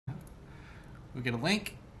We get a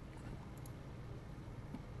link.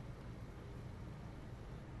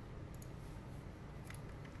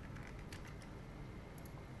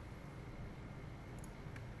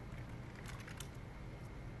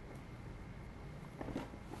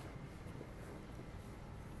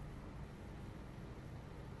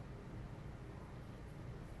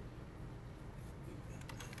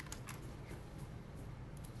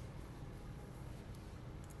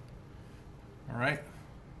 All right.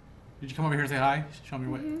 Did you come over here and say hi? Show me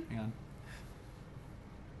what. Hang on.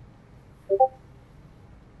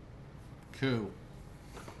 Cool.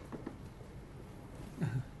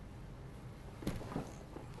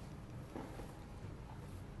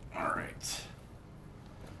 All right. So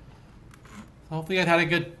hopefully you guys had a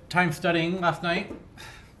good time studying last night.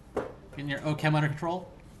 Getting your OChem under control.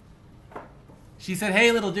 She said,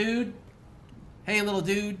 "Hey, little dude. Hey, little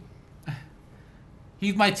dude.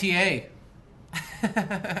 He's my TA."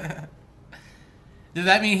 Does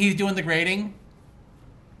that mean he's doing the grading?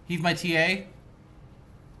 He's my TA?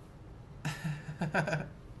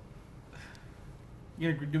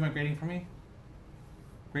 You gonna do my grading for me?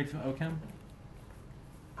 Grade from OChem?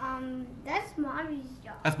 That's mommy's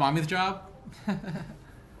job. That's mommy's job?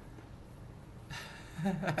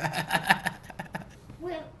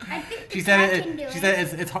 Well, I think she said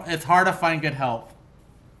it's hard to find good help.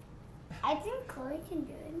 I think Chloe can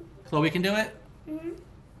do it. Chloe can do it? Mm-hmm.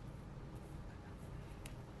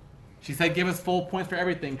 She said give us full points for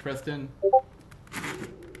everything, Tristan.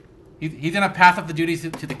 He's gonna pass up the duties to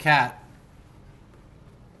the cat.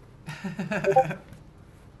 I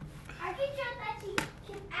think that she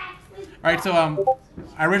can actually... Alright, so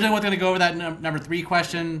I originally was gonna go over that number 3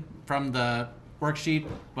 question from the worksheet,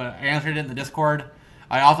 but I answered it in the Discord.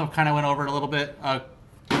 I also kind of went over it a little bit.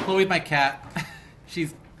 Chloe's my cat.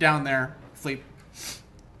 She's down there, asleep.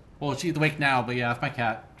 Well, she's awake now, but yeah, that's my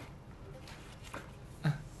cat.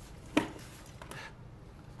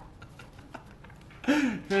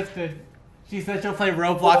 Tristan, she said she'll play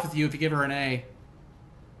Roblox with you if you give her an A.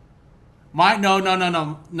 No,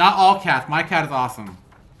 not all cats. My cat is awesome.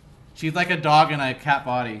 She's like a dog in a cat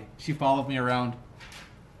body. She follows me around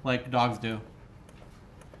like dogs do.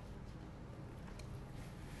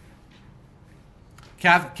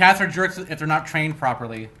 Cats are jerks if they're not trained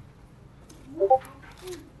properly.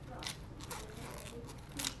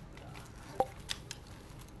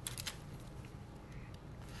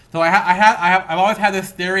 So I've always had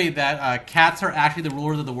this theory that cats are actually the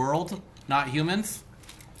rulers of the world, not humans.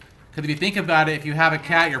 Because if you think about it, if you have a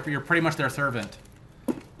cat, you're pretty much their servant.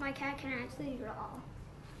 My cat can actually draw.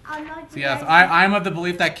 So yes, I'm of the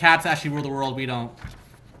belief that cats actually rule the world. We don't.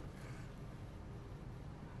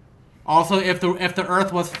 Also, if the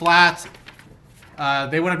Earth was flat,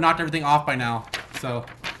 they would have knocked everything off by now. So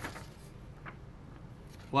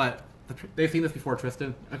what? They've seen this before,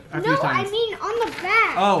 Tristan. A few times. I mean on the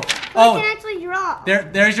back. Oh, I can actually draw.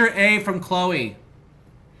 There's your A from Chloe.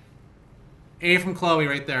 A from Chloe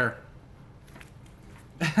right there.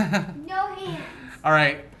 No hands. All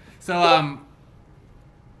right. So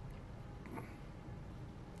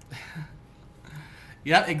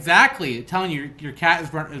Yep, exactly. I'm telling you, your cat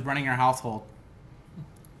is running your household.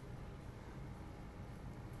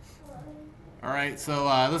 All right. So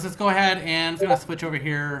let's just go ahead and I'm gonna switch over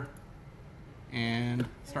here and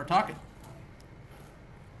start talking.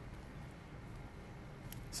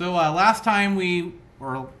 So last time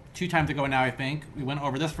or 2 times ago now, I think, we went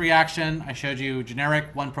over this reaction. I showed you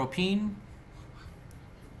generic 1-propene.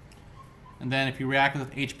 And then if you react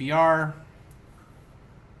with HBr,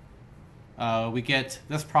 we get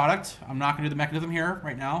this product. I'm not going to do the mechanism here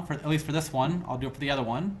right now, at least for this one. I'll do it for the other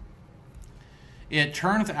one. It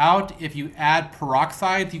turns out if you add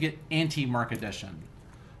peroxides, you get anti-Mark addition.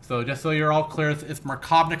 So just so you're all clear, it's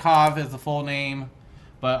Markovnikov is the full name,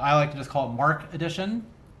 but I like to just call it Mark addition,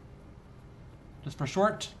 just for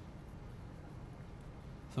short.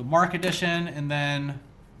 So Mark addition, and then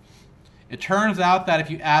it turns out that if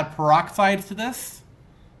you add peroxides to this,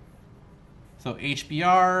 so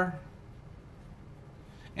HBr,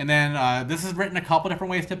 and then this is written a couple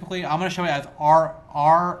different ways typically. I'm going to show it as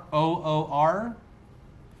ROOR.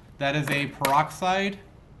 That is a peroxide.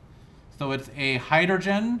 So it's a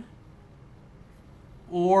hydrogen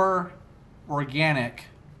or organic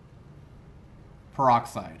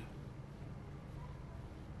peroxide.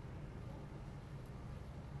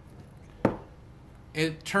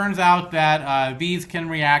 It turns out that these can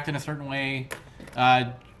react in a certain way,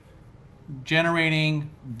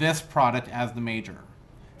 generating this product as the major.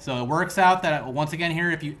 So it works out that, once again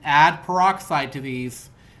here, if you add peroxide to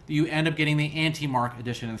these, you end up getting the anti-Mark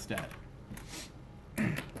addition instead.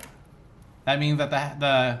 That means that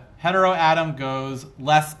the hetero atom goes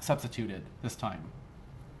less substituted this time.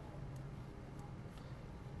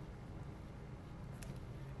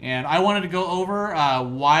 And I wanted to go over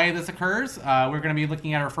why this occurs. We're going to be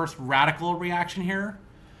looking at our first radical reaction here.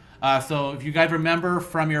 So if you guys remember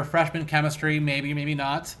from your freshman chemistry, maybe, maybe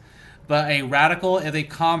not, but a radical is a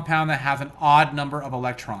compound that has an odd number of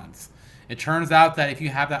electrons. It turns out that if you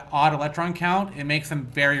have that odd electron count, it makes them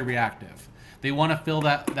very reactive. They want to fill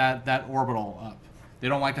that orbital up. They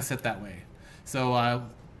don't like to sit that way. So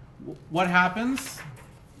what happens?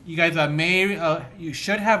 You guys you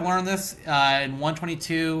should have learned this in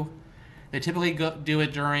 122. They typically do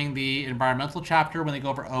it during the environmental chapter when they go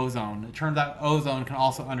over ozone. It turns out ozone can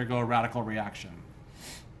also undergo a radical reaction.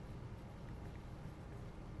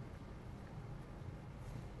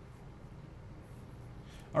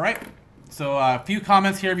 All right, so a few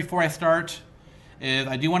comments here before I start is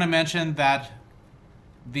I do want to mention that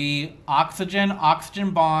the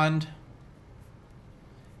oxygen-oxygen bond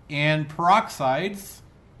in peroxides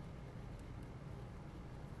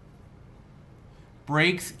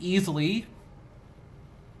breaks easily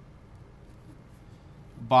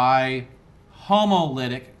by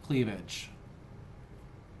homolytic cleavage.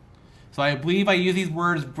 So I believe I use these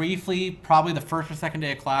words briefly, probably the first or second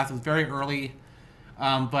day of class. It was very early.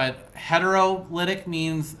 But heterolytic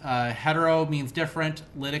means hetero means different,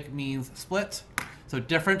 lytic means split. So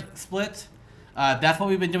different, split. That's what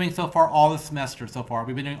we've been doing so far all this semester so far.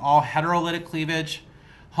 We've been doing all heterolytic cleavage.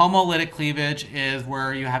 Homolytic cleavage is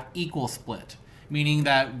where you have equal split, meaning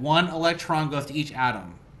that one electron goes to each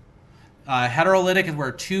atom. Heterolytic is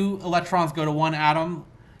where 2 electrons go to one atom,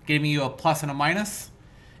 giving you a plus and a minus.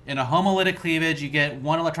 In a homolytic cleavage, you get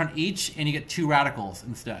 1 electron each, and you get 2 radicals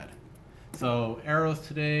instead. So arrows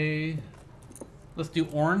today, let's do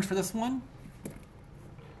orange for this one.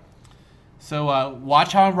 So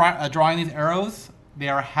watch how I'm drawing these arrows. They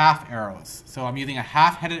are half arrows. So I'm using a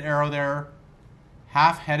half-headed arrow there,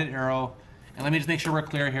 half-headed arrow. And let me just make sure we're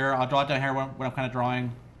clear here. I'll draw it down here what I'm kind of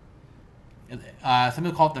drawing. Some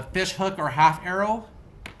people call it the fish hook or half arrow.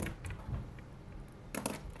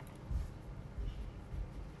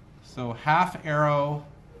 So half arrow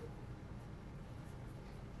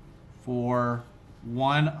for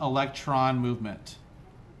 1 electron movement.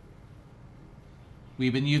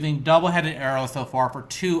 We've been using double-headed arrows so far for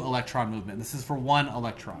 2 electron movement. This is for 1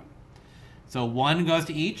 electron. So 1 goes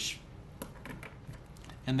to each.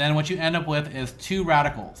 And then what you end up with is 2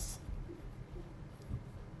 radicals.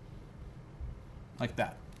 Like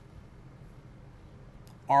that.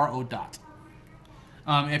 RO dot.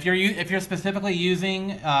 If you're specifically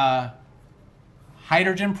using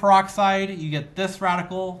hydrogen peroxide, you get this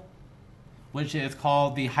radical, which is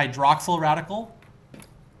called the hydroxyl radical.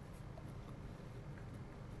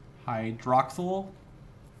 Hydroxyl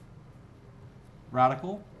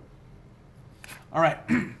radical. All right.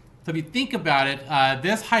 So if you think about it,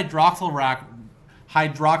 this hydroxyl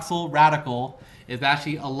radical is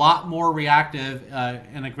actually a lot more reactive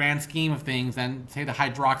in the grand scheme of things than, say, the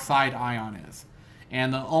hydroxide ion is.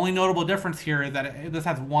 And the only notable difference here is that this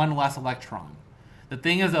has 1 less electron. The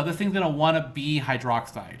thing is, though, this thing's going to want to be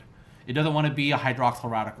hydroxide. It doesn't want to be a hydroxyl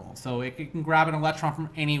radical. So it can grab an electron from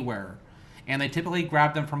anywhere. And they typically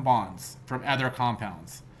grab them from bonds, from other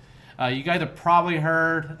compounds. You guys have probably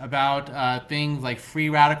heard about things like free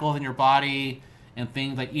radicals in your body, and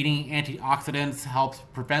things like eating antioxidants helps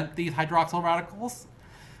prevent these hydroxyl radicals.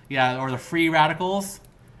 Yeah, or the free radicals.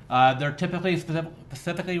 They're typically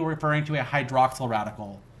specifically referring to a hydroxyl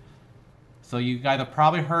radical. So you guys have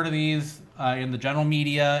probably heard of these in the general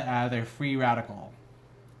media as a free radical.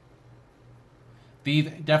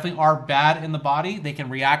 These definitely are bad in the body. They can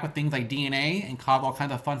react with things like DNA and cause all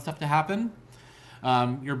kinds of fun stuff to happen.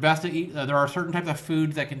 You're best to eat. There are certain types of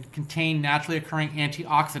foods that can contain naturally occurring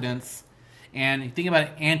antioxidants. And think about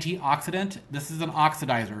an antioxidant. This is an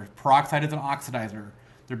oxidizer. Peroxide is an oxidizer.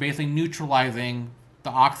 They're basically neutralizing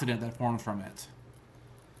the oxidant that forms from it.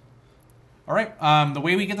 All right. The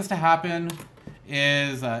way we get this to happen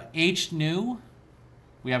is H nu.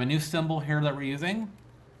 We have a new symbol here that we're using.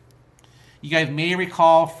 You guys may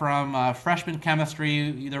recall from freshman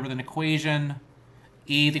chemistry, there was an equation,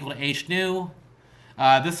 E is equal to H nu.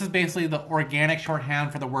 This is basically the organic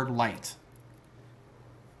shorthand for the word light.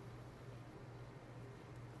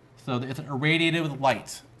 So it's irradiated with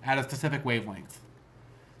light at a specific wavelength.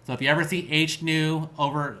 So if you ever see H nu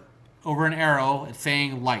over an arrow, it's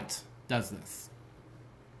saying light does this.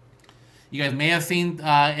 You guys may have seen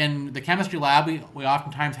in the chemistry lab, we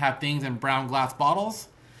oftentimes have things in brown glass bottles.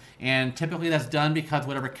 And typically that's done because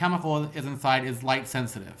whatever chemical is inside is light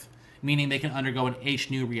sensitive, meaning they can undergo an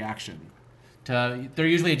H nu reaction. They're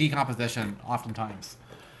usually a decomposition oftentimes.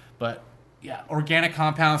 But yeah, organic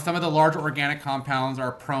compounds, some of the larger organic compounds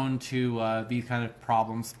are prone to these kind of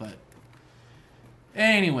problems. But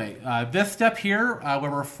anyway, this step here,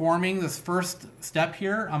 where we're forming this first step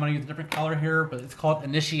here, I'm going to use a different color here, but it's called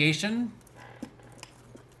initiation.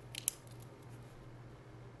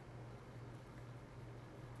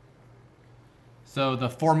 So the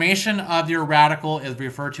formation of your radical is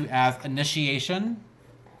referred to as initiation.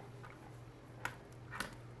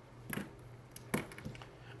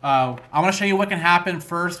 I want to show you what can happen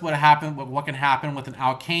first, what can happen with an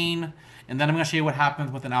alkane, and then I'm going to show you what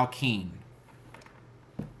happens with an alkene.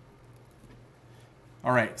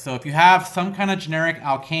 All right, so if you have some kind of generic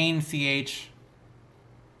alkane CH,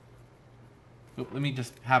 let me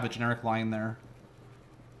just have a generic line there.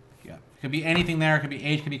 Yeah, it could be anything there. It could be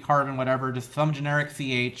H, could be carbon, whatever. Just some generic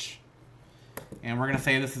CH. And we're going to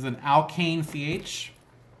say this is an alkane CH.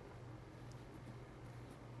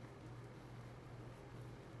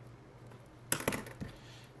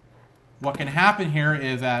 What can happen here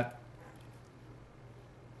is that...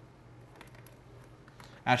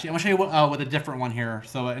 Actually, I'm going to show you with a different one here.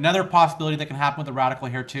 So another possibility that can happen with a radical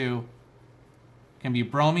here too can be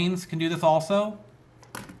bromines can do this also.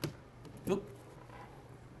 Oop.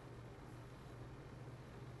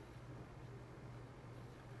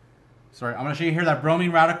 Sorry, I'm going to show you here that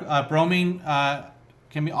bromine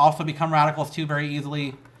can also become radicals too very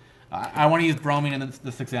easily. I want to use bromine in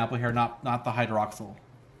this example here, not the hydroxyl.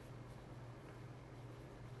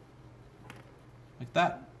 Like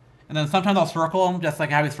that. And then sometimes I'll circle them, just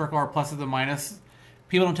like how we circle our pluses and minuses.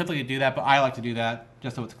 People don't typically do that, but I like to do that,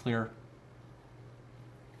 just so it's clear.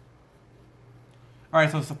 All right,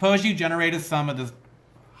 so suppose you generated some of this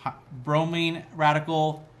bromine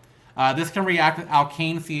radical. This can react with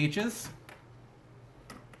alkane CHs.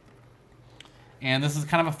 And this is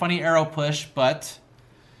kind of a funny arrow push, but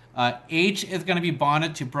H is going to be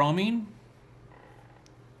bonded to bromine.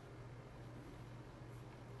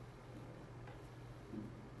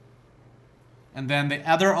 And then the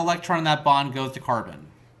other electron in that bond goes to carbon.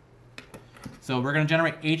 So we're going to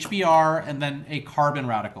generate HBr and then a carbon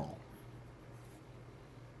radical.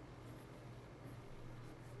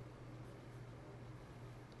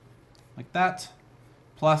 Like that,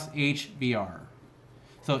 plus HBr.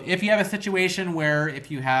 So if you have a situation where if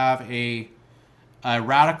you have a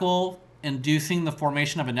radical inducing the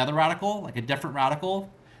formation of another radical, like a different radical,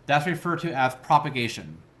 that's referred to as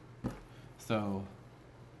propagation. So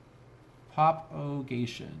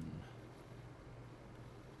propagation.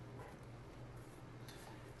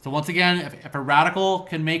 So once again, if a radical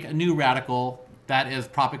can make a new radical, that is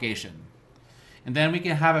propagation. And then we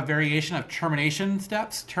can have a variation of termination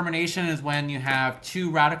steps. Termination is when you have two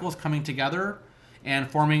radicals coming together and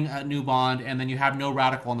forming a new bond, and then you have no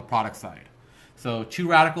radical on the product side. So two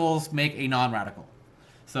radicals make a non-radical.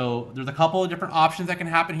 So there's a couple of different options that can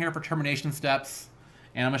happen here for termination steps,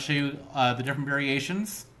 and I'm going to show you the different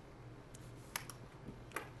variations.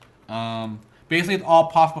 Basically, it's all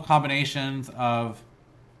possible combinations of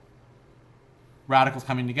radicals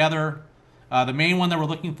coming together. The main one that we're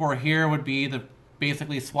looking for here would be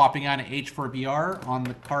basically swapping out an H for a Br on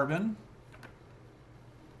the carbon.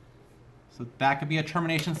 So that could be a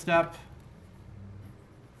termination step.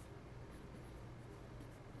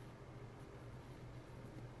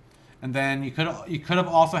 And then you could have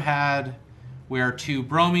also had where two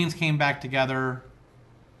bromines came back together,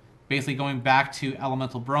 basically going back to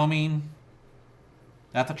elemental bromine.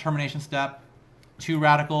 That's a termination step. Two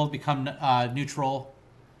radicals become neutral.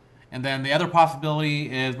 And then the other possibility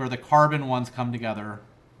is where the carbon ones come together.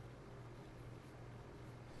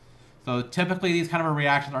 So typically these kind of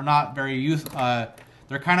reactions are not very useful.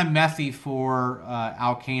 They're kind of messy for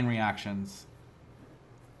alkane reactions.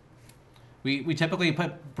 We typically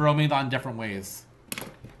put bromines on different ways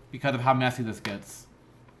because of how messy this gets.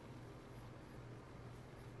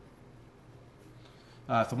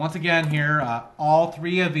 So once again here, all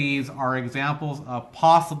three of these are examples of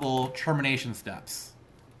possible termination steps.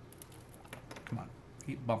 Come on,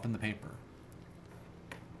 keep bumping the paper.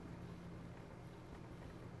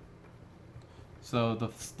 So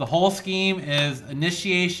the whole scheme is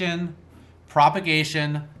initiation,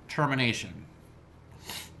 propagation, termination.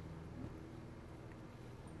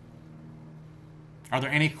 Are there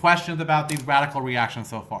any questions about these radical reactions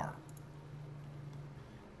so far?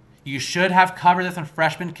 You should have covered this in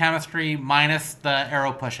freshman chemistry minus the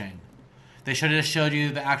arrow pushing. They should have just showed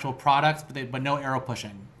you the actual products, but no arrow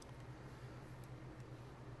pushing.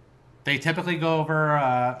 They typically go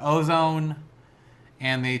over ozone,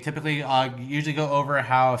 and they typically usually go over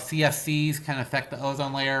how CFCs can affect the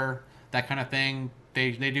ozone layer, that kind of thing.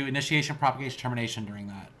 They do initiation, propagation, termination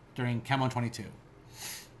during Chem 122.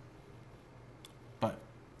 But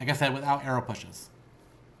like I said, without arrow pushes.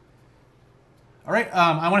 All right,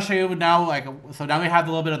 I want to show you now, so now we have a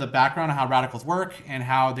little bit of the background on how radicals work and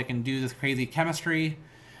how they can do this crazy chemistry.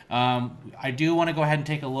 I do want to go ahead and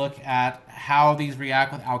take a look at how these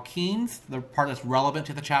react with alkenes, the part that's relevant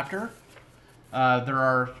to the chapter. There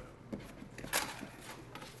are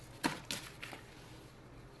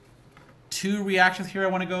two reactions here I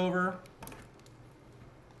want to go over.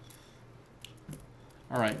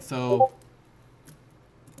 All right, so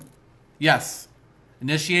yes,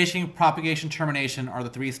 initiation, propagation, termination are the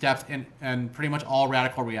three steps in pretty much all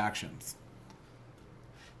radical reactions.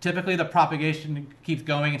 Typically, the propagation keeps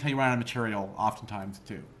going until you run out of material, oftentimes,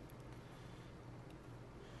 too.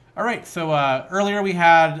 All right, so earlier we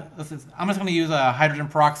had, I'm just going to use a hydrogen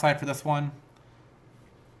peroxide for this one.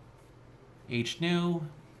 H nu.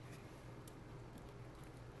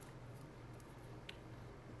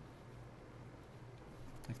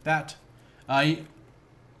 Like that.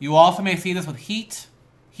 You also may see this with heat.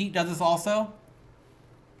 Heat does this also.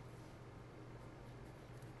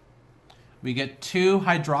 We get two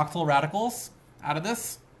hydroxyl radicals out of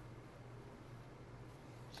this.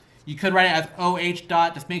 You could write it as OH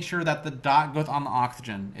dot. Just make sure that the dot goes on the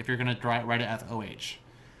oxygen if you're going to write it as OH.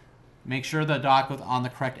 Make sure the dot goes on the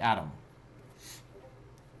correct atom.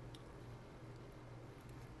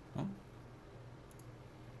 Oh,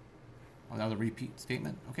 that was a repeat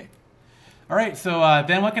statement. Okay. All right, so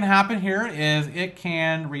then what can happen here is it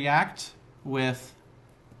can react with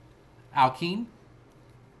alkene.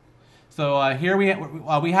 So here we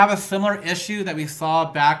have a similar issue that we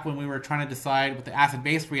saw back when we were trying to decide with the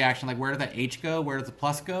acid-base reaction, like where does that H go, where does the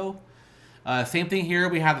plus go? Same thing here,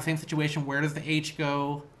 we have the same situation, where does the H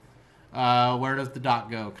go, where does the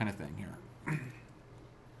dot go, kind of thing here.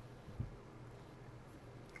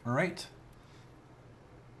 All right.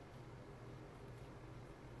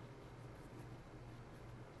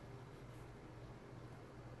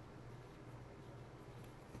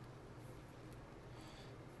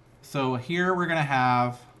 So here we're going to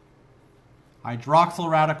have hydroxyl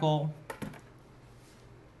radical.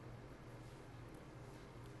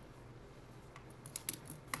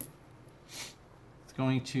 It's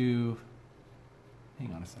going to,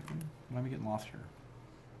 hang on a second, why am I getting lost here?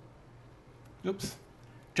 Oops,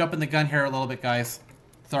 jumping the gun here a little bit, guys.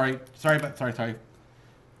 Sorry. This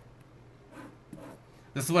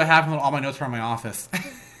is what happened when all my notes were in my office.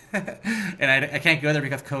 And I can't go there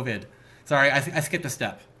because COVID. Sorry, I skipped a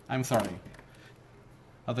step. I'm sorry.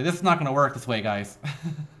 I was like, this is not going to work this way, guys.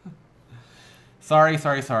 Sorry.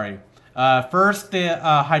 First, the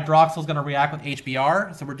hydroxyl is going to react with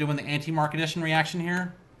HBr. So we're doing the anti-Mark addition reaction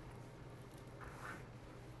here.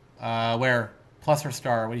 Where? Plus or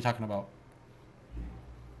star? What are you talking about?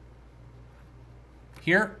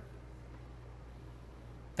 Here?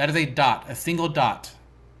 That is a dot, a single dot.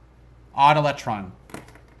 Odd electron.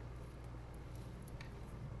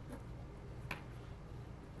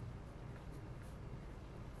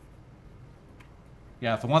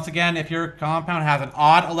 Yeah, so once again, if your compound has an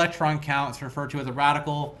odd electron count, it's referred to as a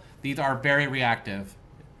radical. These are very reactive.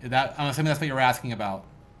 I'm assuming that's what you're asking about.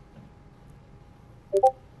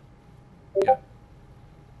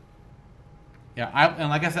 Yeah, and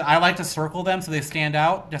like I said, I like to circle them so they stand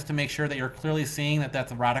out, just to make sure that you're clearly seeing that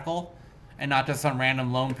that's a radical, and not just some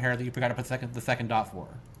random lone pair that you forgot to put the second dot for.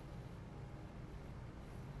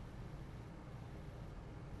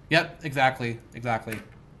 Yep, exactly.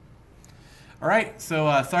 All right,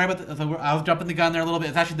 so sorry about that. So I was jumping the gun there a little bit.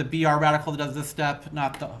 It's actually the Br radical that does this step,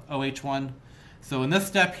 not the OH one. So in this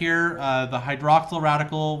step here, the hydroxyl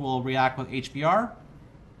radical will react with HBr,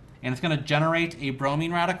 and it's going to generate a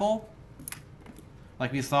bromine radical,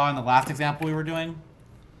 like we saw in the last example we were doing.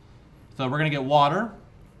 So we're going to get water.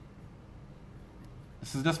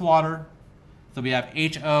 This is just water. So we have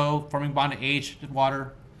HO forming bond to H, just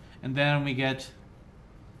water, and then we get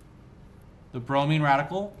the bromine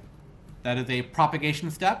radical. That is a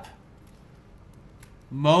propagation step.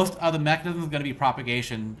 Most of the mechanism is going to be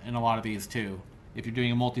propagation in a lot of these too, if you're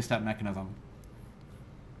doing a multi-step mechanism.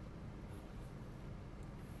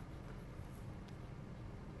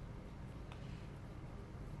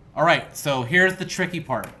 All right, so here's the tricky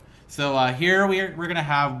part. So here we're going to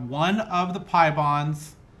have one of the pi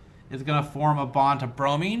bonds is going to form a bond to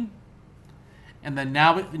bromine. And then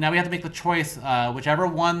now we have to make the choice,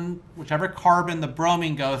 whichever carbon the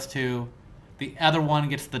bromine goes to, the other one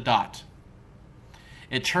gets the dot.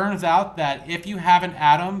 It turns out that if you have an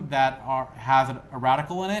atom that has a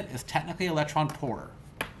radical in it, it's technically electron poor.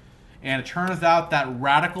 And it turns out that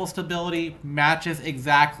radical stability matches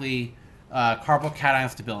exactly carbocation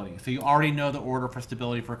stability. So you already know the order for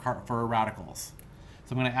stability for radicals.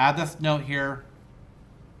 So I'm going to add this note here.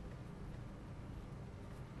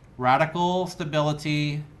 Radical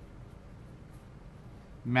stability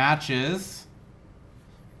matches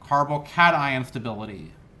carbocation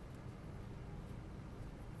stability.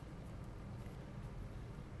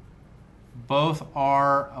 Both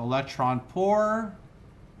are electron poor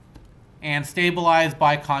and stabilized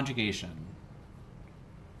by conjugation.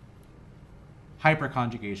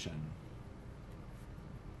 Hyperconjugation.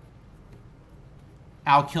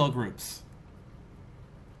 Alkyl groups.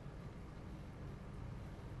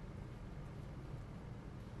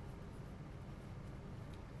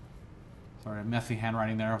 Sorry, messy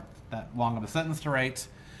handwriting there, that long of a sentence to write,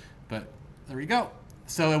 but there we go.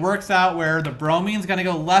 So it works out where the bromine's going to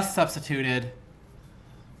go less substituted.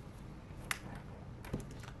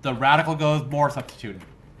 The radical goes more substituted.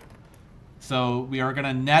 So we are going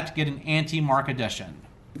to net get an anti-Mark addition.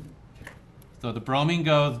 So the bromine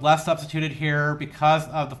goes less substituted here because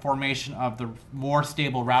of the formation of the more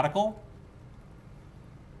stable radical.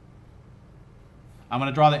 I'm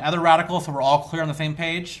going to draw the other radical so we're all clear on the same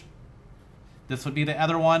page. This would be the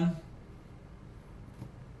other one.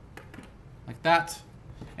 Like that.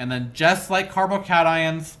 And then just like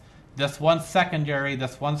carbocations, this one's secondary,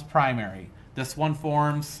 this one's primary. This one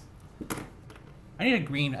forms... I need a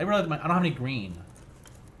green. I realize I don't have any green.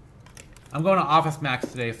 I'm going to Office Max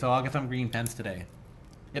today, so I'll get some green pens today,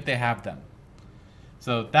 if they have them.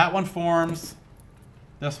 So that one forms.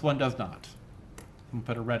 This one does not. I'm going to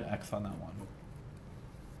put a red X on that one.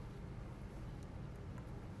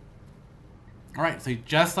 All right, so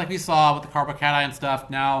just like we saw with the carbocation stuff,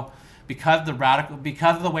 now because of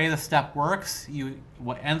the way the step works,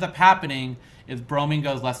 what ends up happening is bromine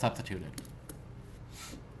goes less substituted.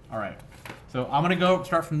 All right, so I'm going to go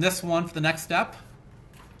start from this one for the next step.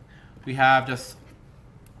 We have just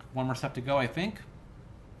one more step to go, I think.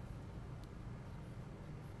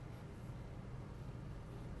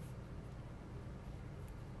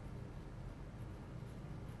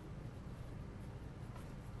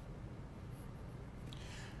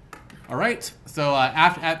 All right, so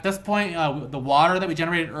at this point, the water that we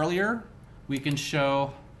generated earlier, we can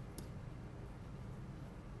show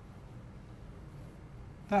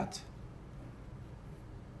that.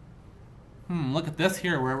 Look at this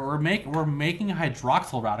here. We're making a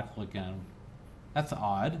hydroxyl radical again. That's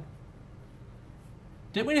odd.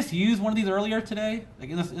 Didn't we just use one of these earlier today? Like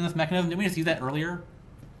in this mechanism, didn't we just use that earlier?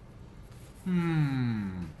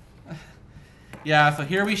 Yeah, so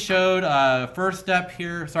here we showed first step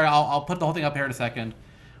here. Sorry, I'll put the whole thing up here in a second.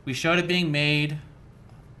 We showed it being made,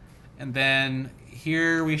 and then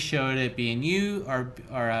here we showed it being used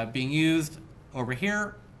being used over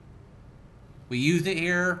here. We used it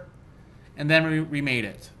here, and then we remade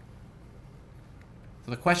it. So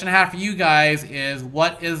the question I have for you guys is,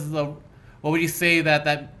 what would you say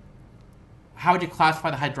how would you classify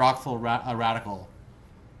the hydroxyl radical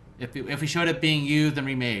if we showed it being used and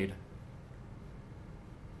remade?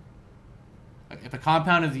 If a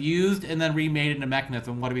compound is used and then remade in a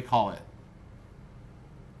mechanism, what do we call it?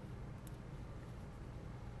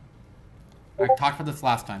 I talked about this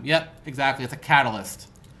last time. Yep, exactly. It's a catalyst.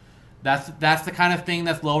 That's the kind of thing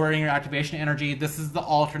that's lowering your activation energy. This is the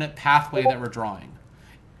alternate pathway that we're drawing.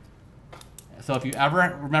 So if you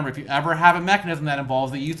ever have a mechanism that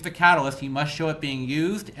involves the use of a catalyst, you must show it being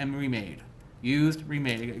used and remade. Used,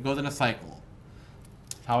 remade. It goes in a cycle.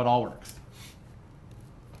 That's how it all works.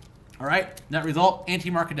 All right, net result,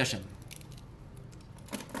 anti-Mark addition.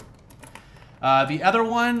 The other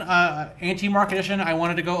one, anti-Mark addition, I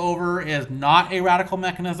wanted to go over is not a radical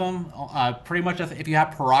mechanism. Pretty much if you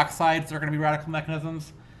have peroxides, they're going to be radical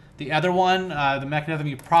mechanisms. The other one, the mechanism,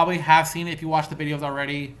 you probably have seen it if you watched the videos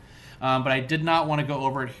already, but I did not want to go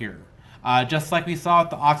over it here. Just like we saw with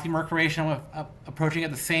the oxymercuration, approaching it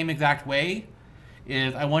the same exact way,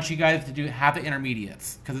 is I want you guys to have the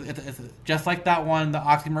intermediates, because it's just like that one, the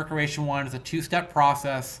oxymercuration one is a two-step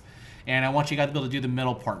process, and I want you guys to be able to do the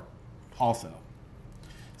middle part also.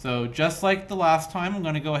 So just like the last time, I'm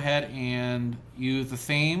going to go ahead and use the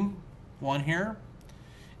same one here.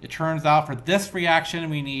 It turns out for this reaction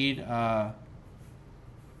we need hang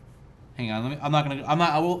on,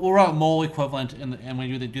 we'll run a mole equivalent and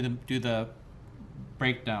we do the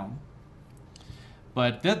breakdown.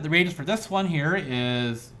 But the reagents for this one here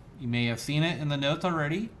is, you may have seen it in the notes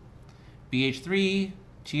already, BH3,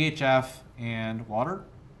 THF, and water.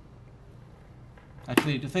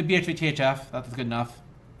 Actually, just say BH3, THF, that's good enough.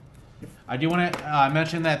 I do want to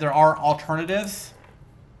mention that there are alternatives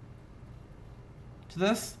to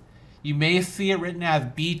this. You may see it written as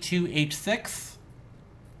B2H6,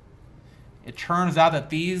 It turns out that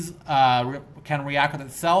these can react with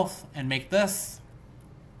itself and make this.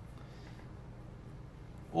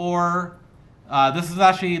 Or this is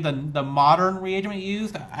actually the modern reagent we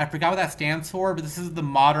used. I forgot what that stands for, but this is the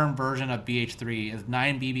modern version of BH3. Is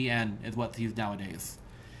 9BBN is what's used nowadays.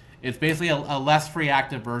 It's basically a less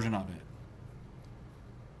reactive version of it.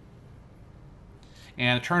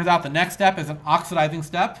 And it turns out the next step is an oxidizing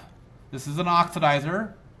step. This is an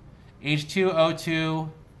oxidizer. H2O2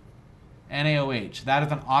 NaOH. That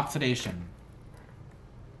is an oxidation.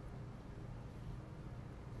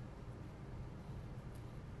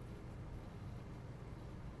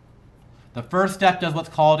 The first step does what's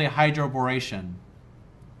called a hydroboration.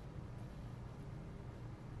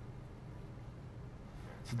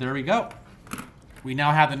 So there we go. We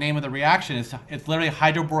now have the name of the reaction. It's literally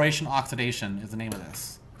hydroboration oxidation is the name of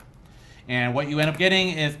this. And what you end up getting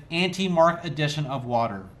is anti-Mark addition of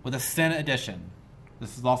water with a syn addition.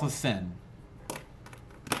 This is also syn.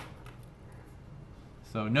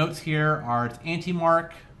 So notes here are it's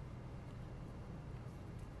anti-Mark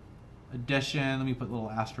addition. Let me put a little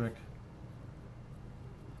asterisk.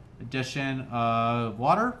 Addition of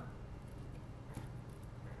water.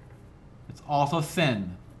 It's also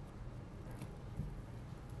syn.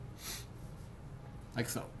 Like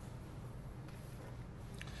so.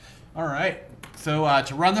 All right. So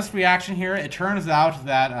to run this reaction here, it turns out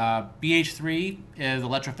that BH3 is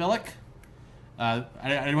electrophilic. I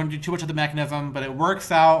don't want to do too much of the mechanism, but it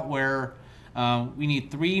works out where we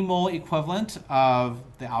need 3 mole equivalent of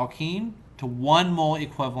the alkene to 1 mole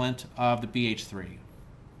equivalent of the BH3.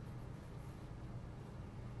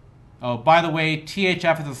 Oh, by the way,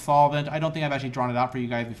 THF is a solvent. I don't think I've actually drawn it out for you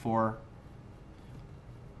guys before.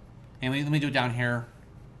 And let me do it down here.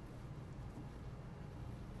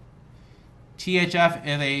 THF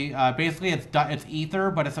is a, basically it's ether,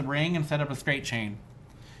 but it's a ring instead of a straight chain.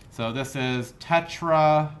 So this is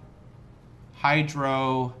tetrahydrofuran,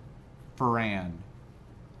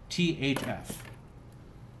 THF.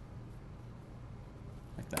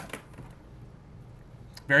 Like that.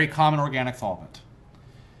 Very common organic solvent.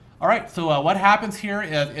 All right, so what happens here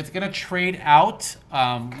is it's going to trade out.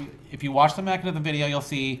 If you watch the mechanism video, you'll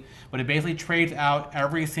see, but it basically trades out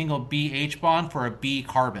every single BH bond for a B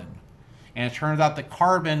carbon. And it turns out the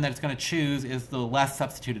carbon that it's going to choose is the less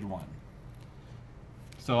substituted one.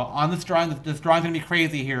 So on this drawing is going to be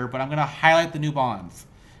crazy here, but I'm going to highlight the new bonds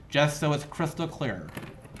just so it's crystal clear.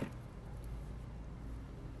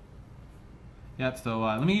 Yep, so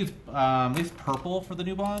let me use at least purple for the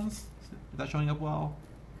new bonds. Is that showing up well?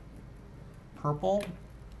 Purple.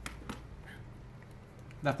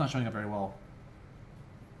 That's not showing up very well.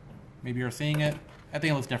 Maybe you're seeing it. I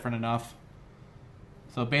think it looks different enough.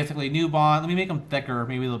 So basically, new bond. Let me make them thicker.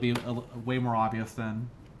 Maybe they'll be way more obvious than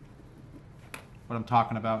what I'm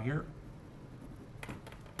talking about here.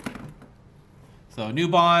 So new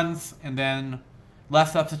bonds, and then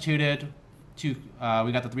less substituted. We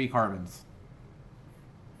got the 3 carbons.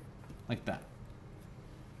 Like that.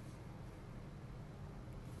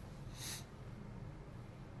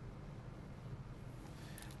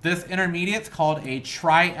 This intermediate's called a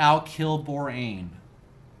trialkylborane.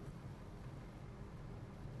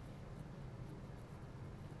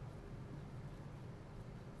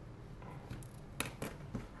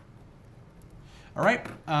 All right,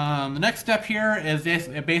 the next step here is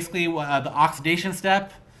basically the oxidation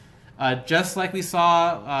step. Just like we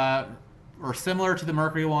saw, or similar to the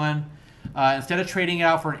mercury one, instead of trading it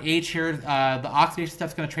out for an H here, the oxidation step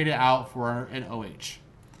is going to trade it out for an OH.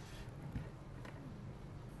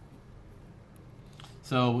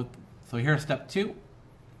 So here's step 2.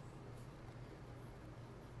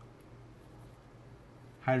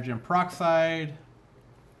 Hydrogen peroxide.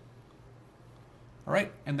 All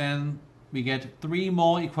right, and then we get 3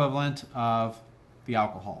 mole equivalent of the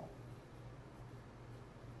alcohol.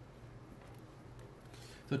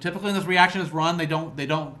 So typically when this reaction is run, they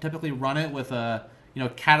don't typically run it with a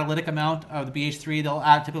catalytic amount of the BH3. They'll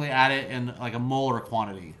typically add it in like a molar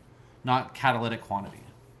quantity, not catalytic quantity.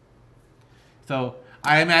 So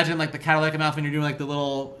I imagine like the catalytic amounts when you're doing like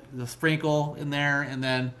the sprinkle in there, and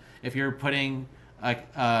then if you're putting like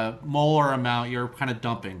a molar amount, you're kind of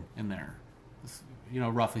dumping in there,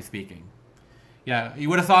 roughly speaking. Yeah, you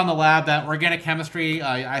would have saw in the lab that organic chemistry,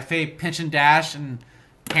 I say pinch and dash and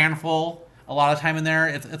panful a lot of time in there.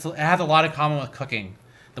 It has a lot in common with cooking,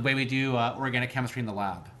 the way we do organic chemistry in the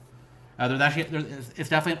lab. It's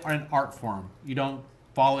definitely an art form. You don't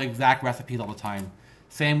follow exact recipes all the time.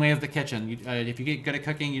 Same way as the kitchen. If you get good at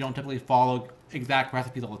cooking, you don't typically follow exact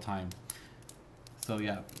recipes all the time. So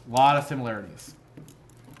yeah, a lot of similarities.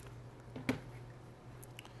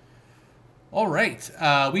 All right,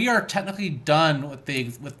 we are technically done with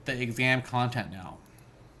the exam content now.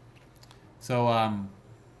 So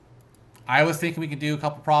I was thinking we could do a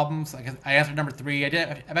couple problems. I answered number 3. I've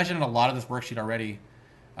actually done a lot of this worksheet already,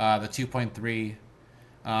 the 2.3.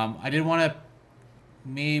 I did want to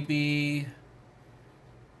maybe,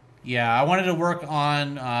 yeah, I wanted to work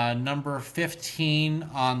on number 15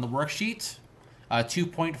 on the worksheet,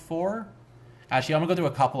 2.4. Actually, I'm going to go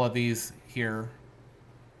through a couple of these here.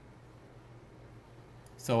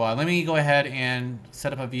 So let me go ahead and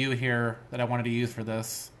set up a view here that I wanted to use for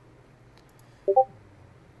this.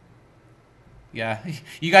 Yeah,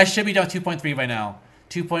 you guys should be done 2.3 by now.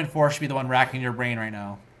 2.4 should be the one racking your brain right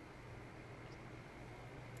now.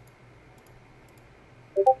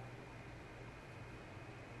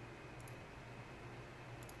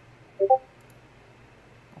 Oh,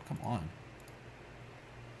 come on.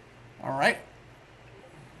 All right.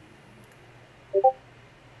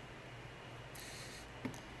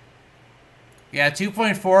 Yeah,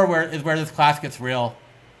 2.4 is where this class gets real.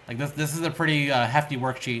 Like this is a pretty hefty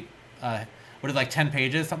worksheet. What is it, like 10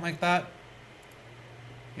 pages, something like that?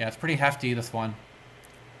 Yeah, it's pretty hefty, this one.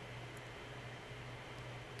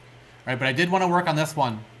 All right, but I did want to work on this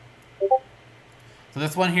one. So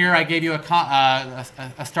this one here, I gave you a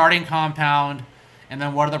starting compound, and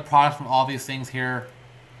then what are the products from all these things here?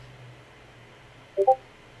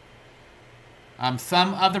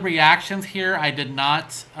 Some of the reactions here I did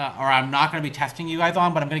not, or I'm not going to be testing you guys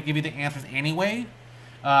on, but I'm going to give you the answers anyway.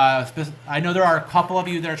 I know there are a couple of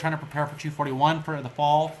you that are trying to prepare for 241 for the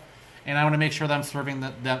fall, and I want to make sure that I'm serving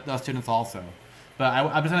those students also. But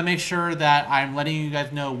I'm just going to make sure that I'm letting you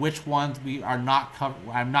guys know which ones we are not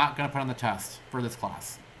I'm not going to put on the test for this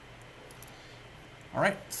class. All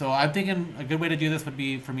right, so I'm thinking a good way to do this would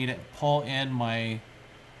be for me to pull in my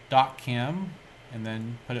 .chem and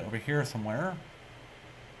then put it over here somewhere.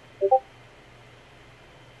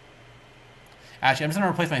 Actually, I'm just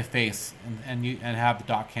going to replace my face and have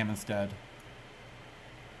the .chem instead.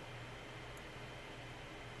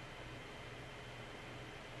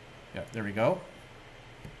 Yeah, there we go.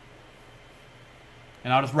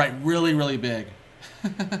 And I'll just write really, really big.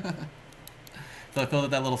 So I filled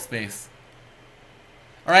up that little space.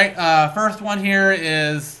 All right, first one here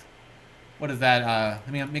is, what is that?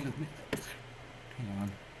 Let me make it, hang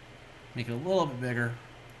on. Make it a little bit bigger.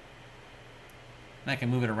 And I can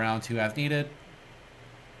move it around too as needed.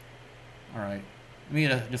 All right, let me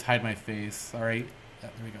just hide my face. All right, yeah,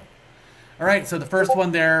 there we go. All right, so the first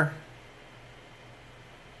one there,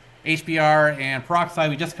 HBr and peroxide.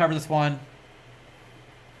 We just covered this one.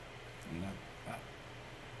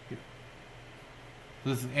 So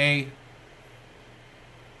this is A.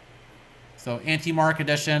 So anti-Mark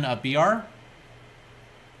addition of Br.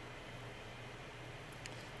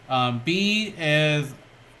 B is,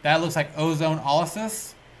 that looks like ozone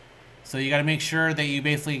olysis. So you got to make sure that you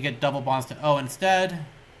basically get double bonds to O instead.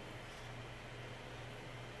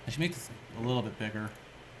 I should make this a little bit bigger.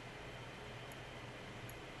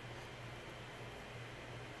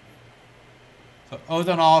 So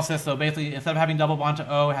ozone olysis, so basically instead of having double bond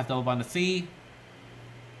to O, it has double bond to C.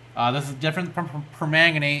 This is different from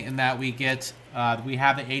permanganate in that we get, we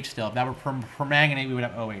have the H still. If that were permanganate, we would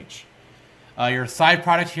have OH. Your side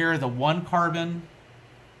product here is a 1 carbon.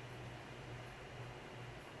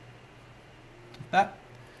 That.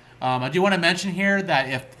 I do want to mention here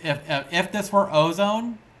that if this were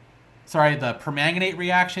ozone, sorry, the permanganate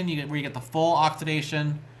reaction, where you get the full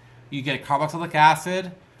oxidation, you get carboxylic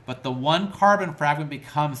acid, but the 1 carbon fragment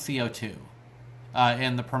becomes CO2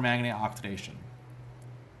 in the permanganate oxidation.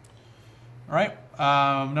 All right,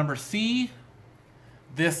 number C.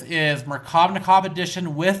 This is Markovnikov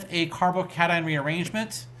addition with a carbocation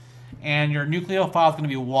rearrangement, and your nucleophile is going to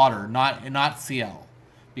be water, not Cl,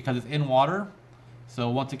 because it's in water. So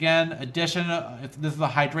once again, addition. This is a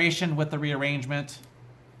hydration with the rearrangement.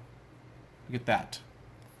 Look at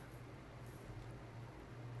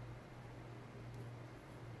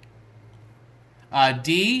that.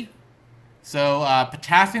 D. So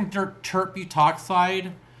potassium tert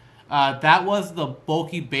butoxide. That was the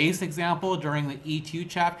bulky base example during the E2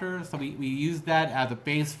 chapter. So we used that as a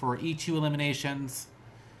base for E2 eliminations.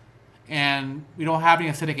 And we don't have any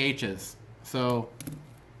acidic H's. So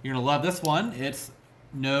you're going to love this one. It's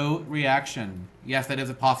no reaction. Yes, that is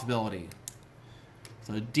a possibility.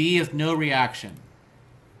 So D is no reaction.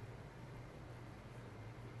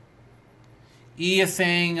 E is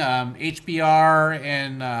saying HBr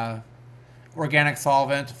and organic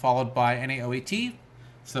solvent followed by NaOH.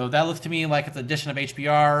 So that looks to me like it's addition of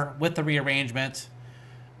HBr with the rearrangement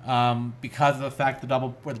because of the fact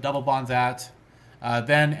where the double bond's at.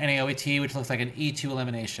 Then NaOH, which looks like an E2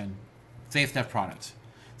 elimination. Zastev product.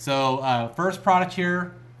 So first product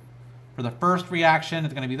here for the first reaction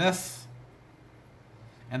is going to be this.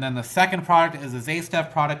 And then the second product is the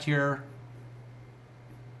Zastev product here.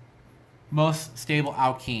 Most stable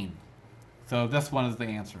alkene. So this one is the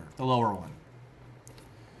answer, the lower one.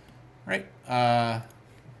 All right.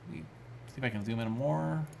 See if I can zoom in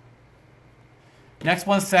more. Next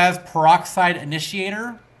one says peroxide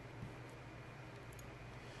initiator.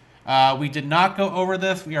 We did not go over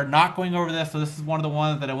this. We are not going over this. So this is one of the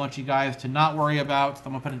ones that I want you guys to not worry about. So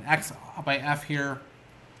I'm going to put an X by F here.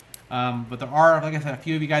 But there are, like I said, a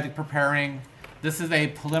few of you guys are preparing. This is a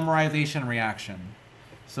polymerization reaction.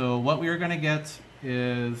 So what we are going to get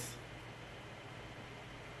is,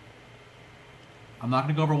 I'm not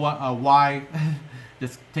going to go over what, why.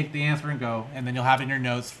 Just take the answer and go, and then you'll have it in your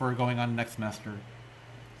notes for going on next semester.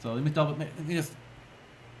 So let me just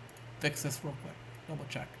fix this real quick. Double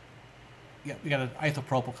check. Yeah, we got an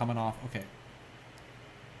isopropyl coming off. Okay.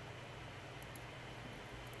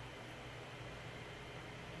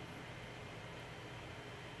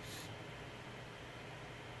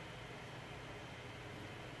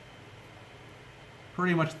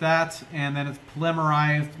 Pretty much that, and then it's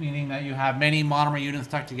polymerized, meaning that you have many monomer units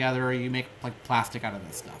stuck together, or you make like plastic out of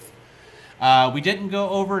this stuff. We didn't go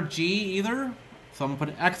over G either, so I'm gonna put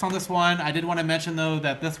an X on this one. I did want to mention though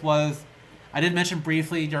that this was, I did mention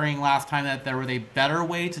briefly during last time that there was a better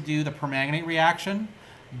way to do the permanganate reaction.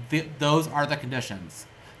 Those are the conditions.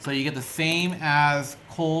 So you get the same as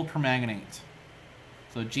cold permanganate.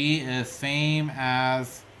 So G is same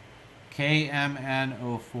as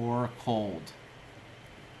KMnO4 cold.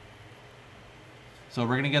 So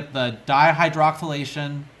we're going to get the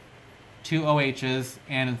dihydroxylation, 2 OHs,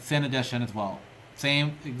 and syn addition as well.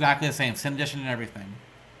 Same, exactly the same, syn addition and everything.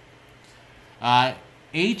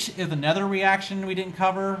 H is another reaction we didn't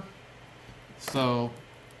cover. So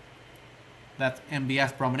that's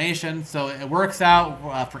NBS bromination. So it works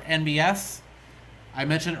out for NBS. I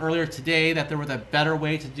mentioned earlier today that there was a better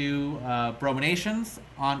way to do brominations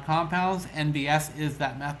on compounds. NBS is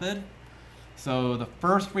that method. So the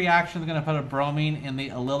first reaction is going to put a bromine in the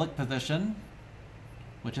allylic position,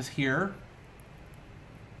 which is here.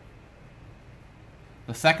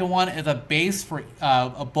 The second one is a base for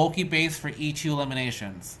a bulky base for E2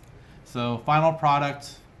 eliminations. So final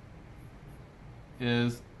product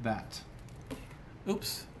is that.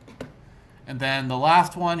 Oops. And then the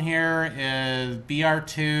last one here is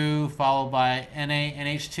Br2 followed by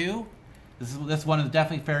NaNH2. This one is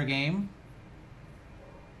definitely fair game.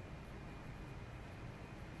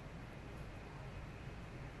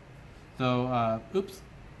 So, oops.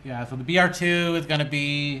 Yeah, so the Br2 is going to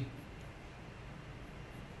be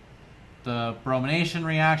the bromination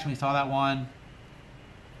reaction. We saw that one.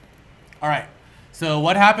 All right. So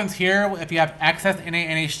what happens here if you have excess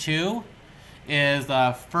NaNH2 is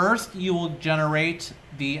first you will generate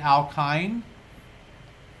the alkyne.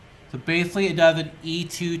 So basically it does an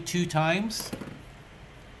E2 2 times.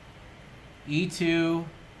 E2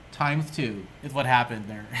 times 2 is what happened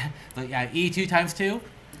there. So yeah, E2 times 2.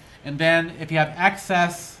 And then if you have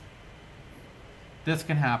excess, this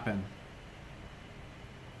can happen.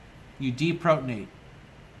 You deprotonate.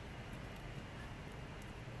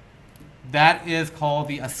 That is called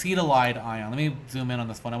the acetylide ion. Let me zoom in on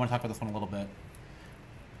this one. I want to talk about this one a little bit.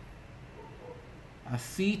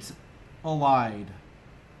 Acetylide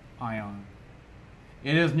ion.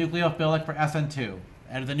 It is nucleophilic for SN2.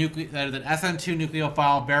 That is an SN2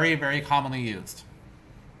 nucleophile, very, very commonly used.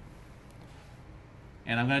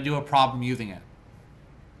 And I'm going to do a problem using it.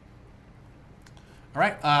 All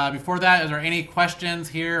right, before that, is there any questions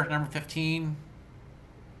here? Number 15?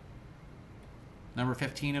 Number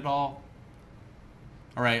 15 at all?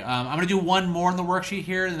 All right, I'm going to do one more in the worksheet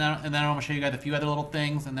here, and then I'm going to show you guys a few other little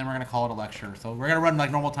things, and then we're going to call it a lecture. So we're going to run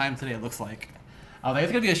like normal time today, it looks like.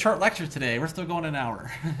 It's going to be a short lecture today. We're still going an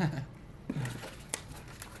hour.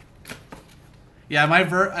 Yeah,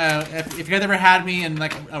 if you guys ever had me in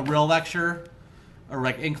like a real lecture, or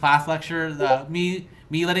like in class lecture, me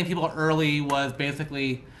letting people early was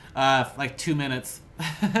basically like 2 minutes.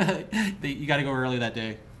 You got to go early that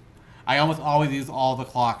day. I almost always use all the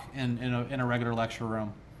clock in a regular lecture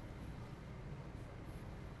room.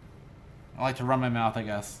 I like to run my mouth, I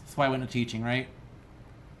guess. That's why I went into teaching, right?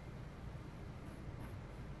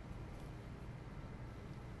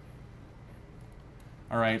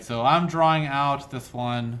 All right, so I'm drawing out this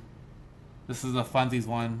one. This is a funsies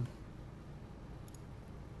one.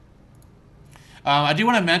 I do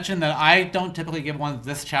want to mention that I don't typically give ones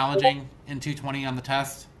this challenging in 220 on the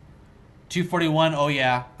test. 241, oh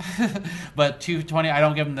yeah. But 220, I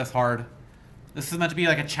don't give them this hard. This is meant to be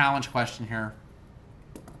like a challenge question here.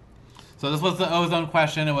 So this was the ozone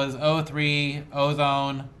question. It was O3,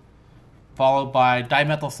 ozone, followed by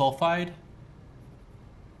dimethyl sulfide.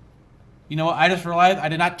 You know what? I just realized I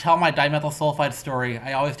did not tell my dimethyl sulfide story.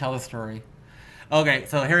 I always tell this story. Okay,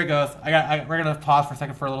 so here it goes. We're going to pause for a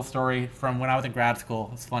second for a little story from when I was in grad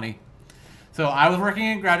school. It's funny. So I was working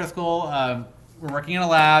in graduate school. We're working in a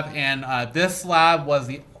lab, and this lab was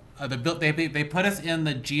they put us in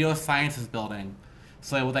the geosciences building.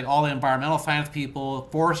 So it was like all the environmental science people.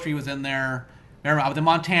 Forestry was in there. Remember, I was in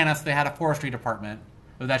Montana, so they had a forestry department.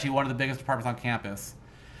 It was actually one of the biggest departments on campus.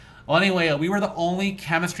 Well, anyway, we were the only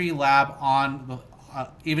chemistry lab on,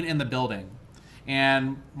 even in the building,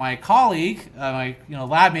 and my colleague, my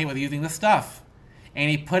lab mate, was using this stuff, and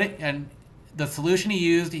he put it, and the solution he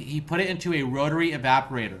used, he put it into a rotary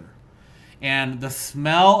evaporator, and the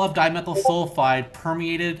smell of dimethyl sulfide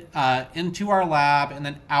permeated into our lab and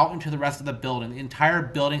then out into the rest of the building. The entire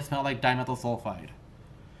building smelled like dimethyl sulfide.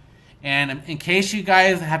 And in case you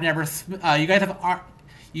guys have never,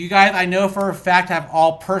 you guys, I know for a fact, have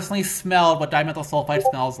all personally smelled what dimethyl sulfide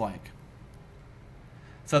smells like.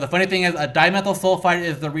 So the funny thing is, a dimethyl sulfide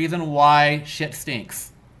is the reason why shit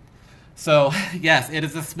stinks. So yes, it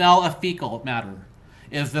is the smell of fecal matter,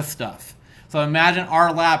 is this stuff. So imagine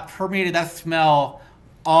our lab permeated that smell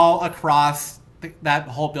all across that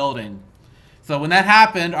whole building. So when that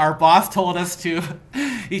happened, our boss told us to,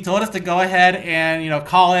 he told us to go ahead and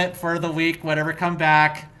call it for the week, whatever, come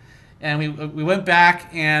back. And we went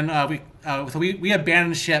back, and we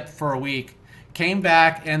abandoned ship for a week. Came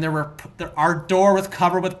back, and our door was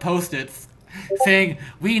covered with Post-its saying,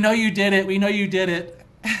 "We know you did it. We know you did it."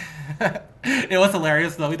 It was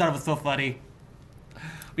hilarious, though. We thought it was so funny.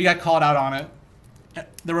 We got called out on it.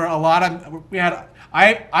 There were a lot of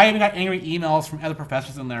I even got angry emails from other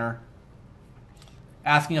professors in there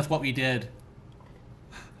asking us what we did.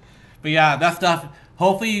 But yeah, that stuff.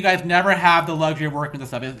 Hopefully you guys never have the luxury of working with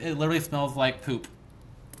this stuff. It literally smells like poop.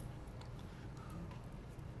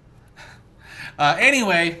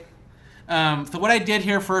 Anyway, so what I did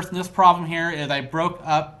here first in this problem here is I broke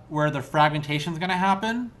up where the fragmentation is going to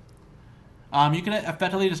happen. You can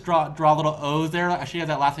effectively just draw little O's there. I should have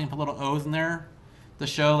that last thing, put little O's in there to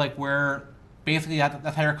show like where basically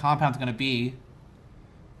that's how your compound's going to be.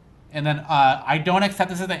 And then I don't accept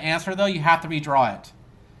this as an answer though. You have to redraw it.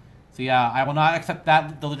 So yeah, I will not accept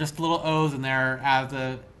that, just little O's in there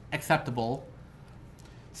as acceptable.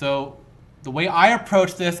 So the way I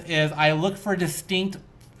approach this is I look for distinct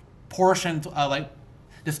portions, like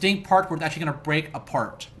distinct parts where it's actually going to break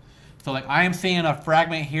apart. So like I am seeing a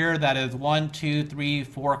fragment here that is 1, 2, 3,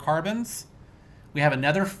 4 carbons. We have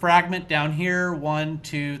another fragment down here, 1,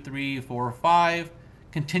 2, 3, 4, 5.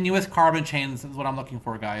 Continuous carbon chains is what I'm looking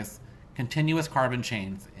for, guys. Continuous carbon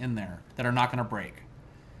chains in there that are not going to break.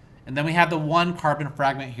 And then we have the 1 carbon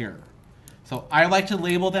fragment here. So I like to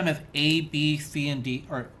label them as A, B, C, and D,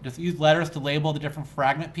 or just use letters to label the different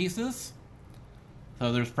fragment pieces.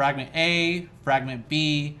 So there's fragment A, fragment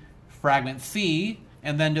B, fragment C,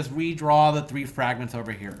 and then just redraw the 3 fragments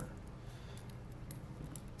over here.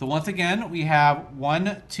 So once again, we have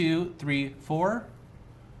 1, 2, 3, 4,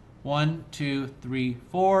 1, 2, 3,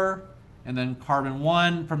 4, and then carbon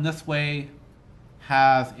 1 from this way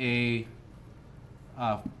has a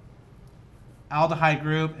aldehyde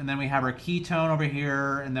group, and then we have our ketone over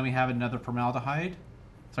here, and then we have another formaldehyde.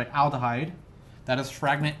 Sorry, aldehyde. That is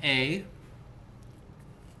fragment A.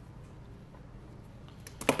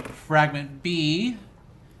 Fragment B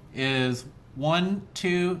is 1,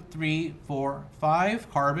 2, 3, 4,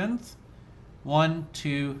 5 carbons. 1,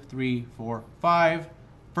 2, 3, 4, 5.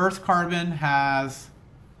 First carbon has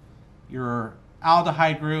your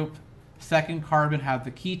aldehyde group. Second carbon has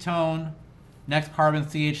the ketone. Next carbon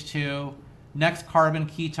CH2. Next carbon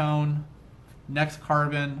ketone. Next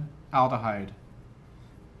carbon aldehyde.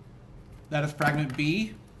 That is fragment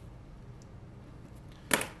B.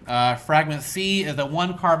 Fragment C is a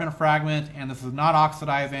 1 carbon fragment, and this is not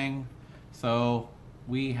oxidizing, so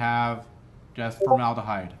we have just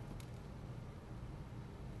formaldehyde.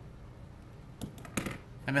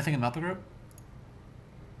 I'm missing a methyl group?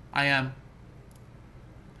 I am.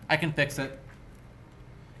 I can fix it.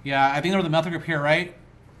 Yeah, I think there was a methyl group here, right?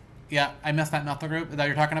 Yeah, I missed that methyl group. Is that what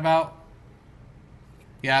you're talking about?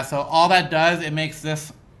 Yeah, so all that does, it makes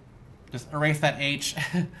this, just erase that H,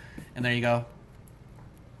 and there you go.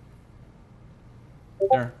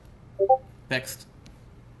 There. Fixed.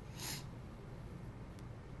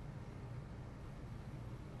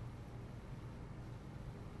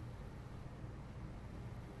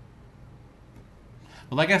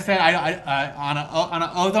 But like I said, on an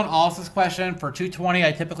ozone analysis question for 220,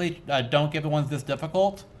 I typically don't give the ones this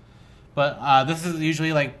difficult. But this is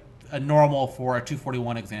usually like a normal for a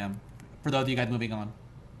 241 exam, for those of you guys moving on.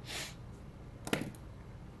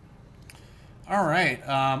 All right,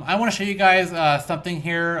 I want to show you guys something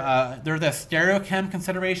here. There's a stereochem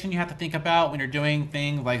consideration you have to think about when you're doing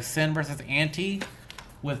things like syn versus anti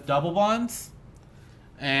with double bonds.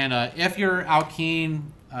 And if you're alkene,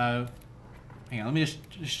 hang on, let me just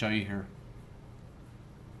show you here.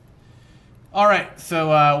 All right, so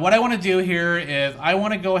what I want to do here is I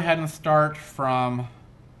want to go ahead and start from,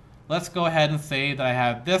 let's go ahead and say that I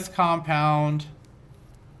have this compound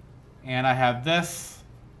and I have this.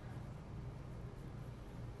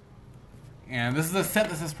 And this is a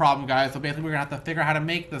synthesis problem, guys, so basically we're going to have to figure out how to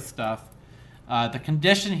make this stuff. The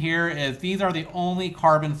condition here is these are the only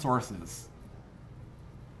carbon sources.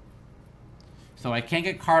 So I can't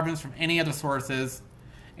get carbons from any other sources.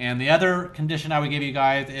 And the other condition I would give you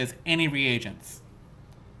guys is any reagents.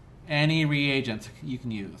 Any reagents you can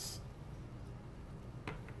use.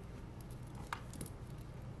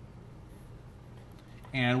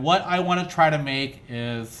 And what I want to try to make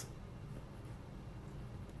is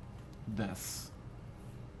this.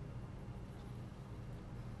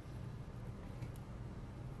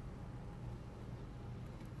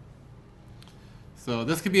 So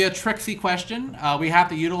this could be a tricksy question. We have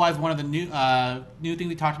to utilize one of the new things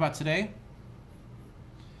we talked about today.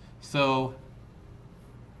 So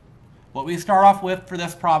what we start off with for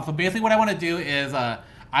this problem, so basically what I want to do is I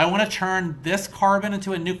want to turn this carbon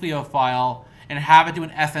into a nucleophile and have it do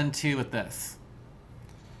an SN2 with this.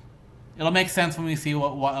 It'll make sense when we see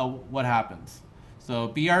what happens. So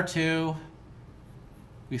Br2,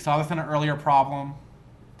 we saw this in an earlier problem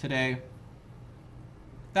today.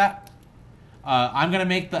 I'm going to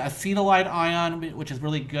make the acetylide ion, which is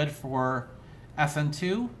really good for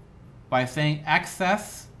SN2, by saying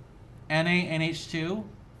excess NaNH2.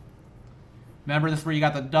 Remember, this is where you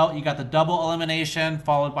got the double elimination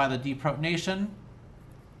followed by the deprotonation,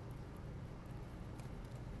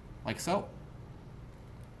 like so.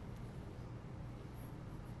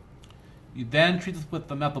 You then treat this with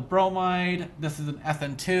the methyl bromide. This is an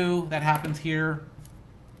SN2 that happens here.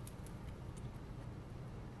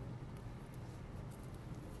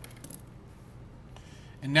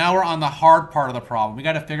 And now we're on the hard part of the problem. We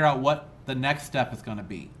got to figure out what the next step is going to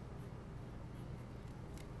be.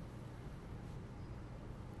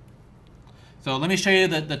 So let me show you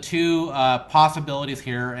the two possibilities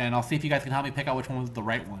here, and I'll see if you guys can help me pick out which one was the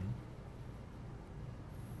right one.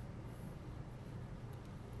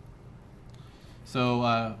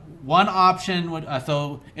 So one option would,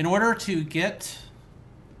 so in order to get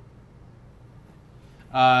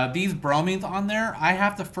these bromines on there, I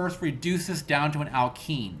have to first reduce this down to an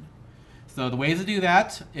alkene. So the ways to do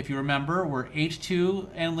that, if you remember, were H2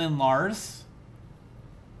 and Lin-Lars.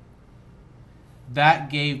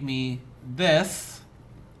 That gave me this.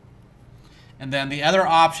 And then the other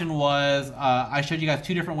option was, I showed you guys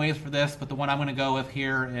two different ways for this, but the one I'm going to go with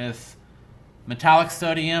here is metallic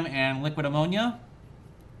sodium and liquid ammonia.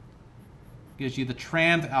 Gives you the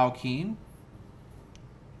trans alkene.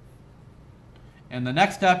 And the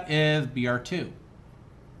next step is Br2.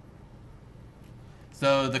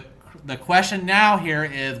 So the question now here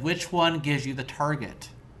is which one gives you the target?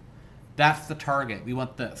 That's the target. We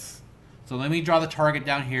want this. So let me draw the target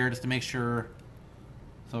down here just to make sure.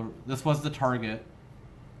 So this was the target.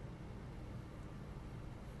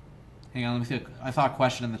 Hang on, let me see. I saw a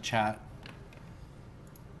question in the chat.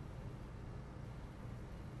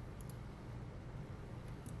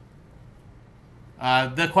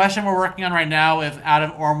 The question we're working on right now is out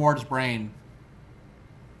of Ormord's brain.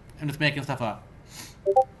 I'm just making stuff up.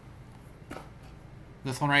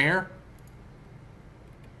 This one right here.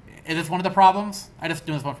 Is this one of the problems? I just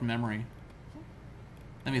do this one from memory.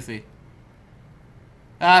 Let me see.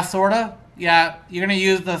 Sorta. Yeah, you're gonna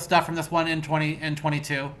use the stuff from this one in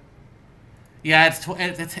 22. Yeah,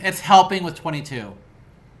 it's helping with 22.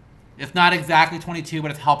 It's not exactly 22,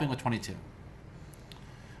 but it's helping with 22.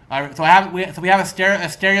 All right, so we have a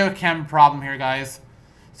stereochem problem here, guys.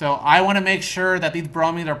 So I want to make sure that these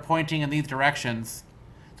bromines are pointing in these directions.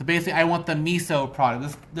 So basically, I want the meso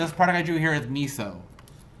product. This product I drew here is meso.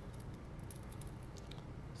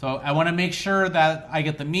 So I want to make sure that I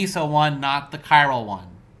get the meso one, not the chiral one.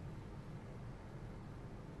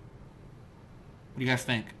 What do you guys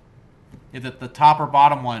think? Is it the top or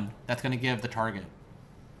bottom one that's going to give the target?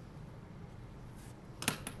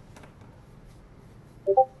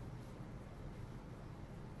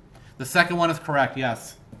 The second one is correct,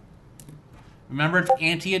 yes. Remember, it's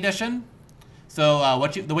anti-addition. So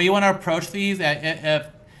the way you want to approach these, if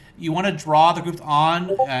you want to draw the groups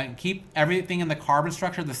on, keep everything in the carbon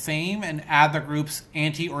structure the same, and add the groups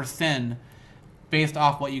anti or syn based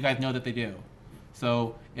off what you guys know that they do.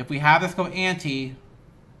 So if we have this go anti,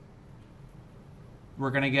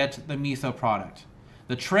 we're going to get the meso product.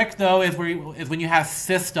 The trick, though, is when you have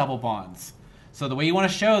cis double bonds. So the way you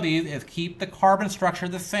want to show these is keep the carbon structure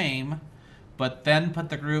the same, but then put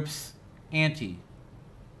the groups anti,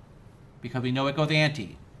 because we know it goes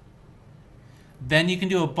anti. Then you can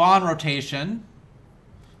do a bond rotation.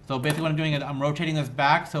 So basically what I'm doing is I'm rotating this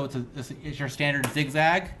back, so it's your standard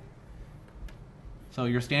zigzag. So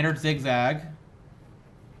your standard zigzag.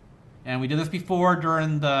 And we did this before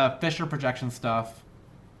during the Fisher projection stuff.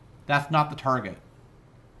 That's not the target.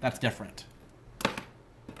 That's different.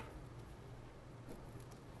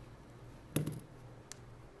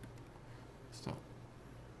 So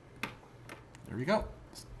there we go.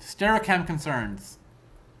 Stereochem concerns.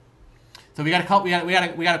 So we got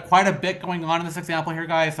quite a bit going on in this example here,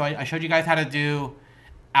 guys. So I showed you guys how to do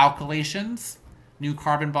alkylations, new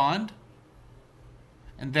carbon bond.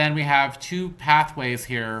 And then we have two pathways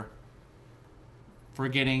here for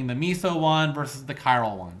getting the meso one versus the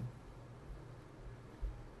chiral one.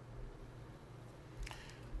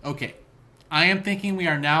 Okay, I am thinking we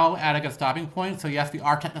are now at a good stopping point. So yes, we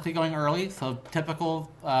are technically going early. So typical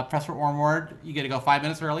press for Ormward, you get to go 5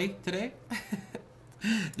 minutes early today.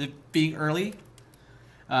 Being early.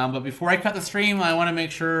 But before I cut the stream, I want to make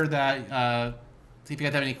sure that, see if you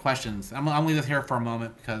guys have any questions. I'm going to leave this here for a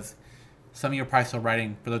moment because some of you are probably still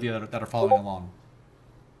writing for those of you that are following along.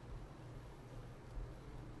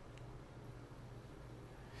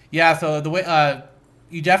 Yeah, so the way,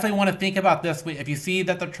 you definitely want to think about this. If you see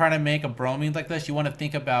that they're trying to make a bromine like this, you want to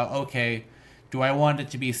think about, okay, do I want it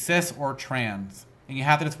to be cis or trans? And you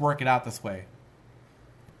have to just work it out this way.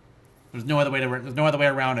 There's no other way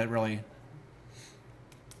around it, really.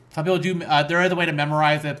 Some people do. There is a way to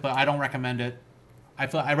memorize it, but I don't recommend it.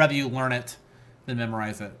 I'd rather you learn it than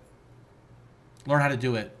memorize it. Learn how to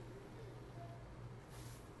do it.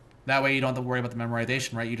 That way you don't have to worry about the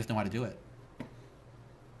memorization, right? You just know how to do it.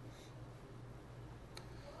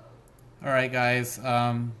 All right, guys.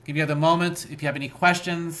 Give you the moment. If you have any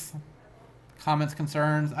questions, comments,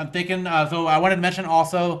 concerns. I'm thinking. So I wanted to mention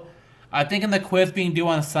also. I'm thinking the quiz being due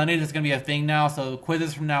on Sunday is going to be a thing now. So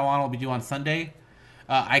quizzes from now on will be due on Sunday.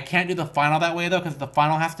 I can't do the final that way, though, because the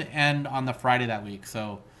final has to end on the Friday that week.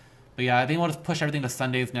 So, but yeah, I think we'll just push everything to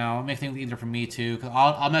Sundays now. It makes things easier for me, too, because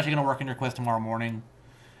I'm actually going to work on your quiz tomorrow morning.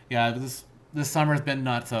 Yeah, this summer's been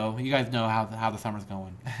nuts, so you guys know how the summer's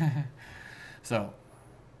going. So,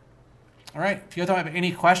 all right. If you guys don't have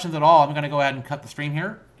any questions at all, I'm going to go ahead and cut the stream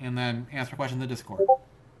here and then answer questions in the Discord.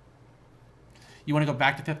 You want to go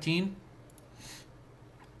back to 15?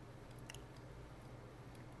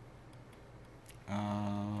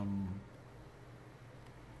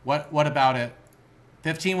 What about it?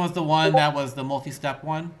 15 was the one that was the multi-step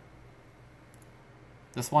one.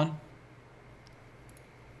 This one?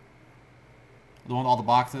 The one with all the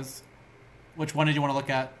boxes? Which one did you want to look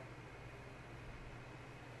at?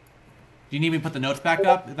 Do you need me to put the notes back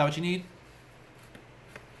up? Is that what you need?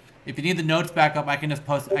 If you need the notes back up, I can just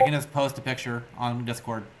post a picture on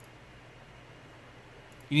Discord.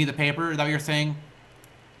 You need the paper? Is that what you're saying?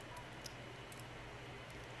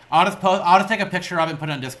 I'll just take a picture of it and put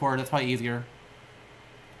it on Discord. That's probably easier.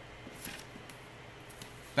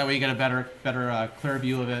 That way you get a better, clear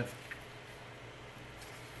view of it.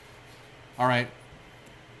 All right.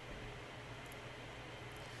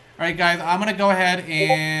 All right, guys. I'm gonna go ahead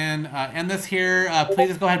and end this here. Please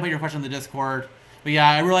just go ahead and put your question in the Discord. But yeah,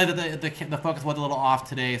 I realized that the focus was a little off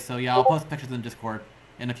today. So yeah, I'll post pictures in the Discord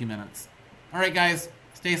in a few minutes. All right, guys.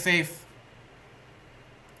 Stay safe.